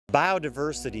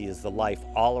Biodiversity is the life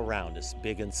all around us,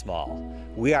 big and small.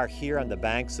 We are here on the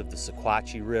banks of the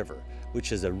Sequatchie River,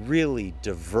 which is a really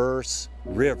diverse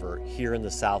river here in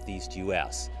the southeast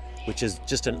U.S., which is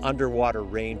just an underwater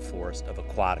rainforest of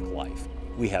aquatic life.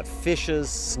 We have fishes,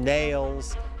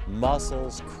 snails,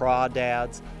 mussels,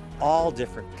 crawdads, all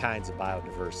different kinds of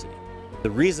biodiversity.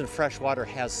 The reason freshwater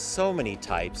has so many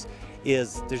types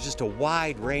is there's just a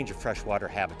wide range of freshwater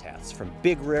habitats, from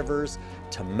big rivers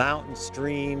to mountain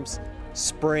streams,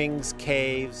 springs,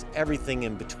 caves, everything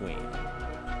in between.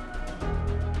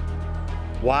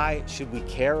 Why should we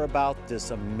care about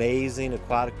this amazing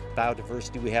aquatic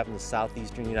biodiversity we have in the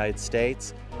southeastern United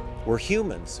States? We're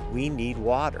humans, we need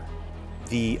water.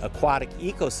 The aquatic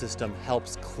ecosystem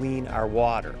helps clean our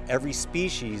water. Every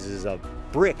species is a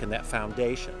brick in that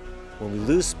foundation. When we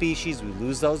lose species, we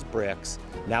lose those bricks.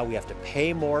 Now we have to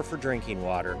pay more for drinking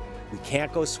water. We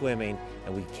can't go swimming,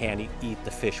 and we can't eat the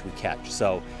fish we catch.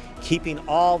 So keeping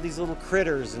all these little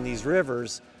critters in these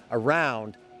rivers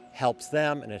around helps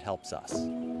them, and it helps us.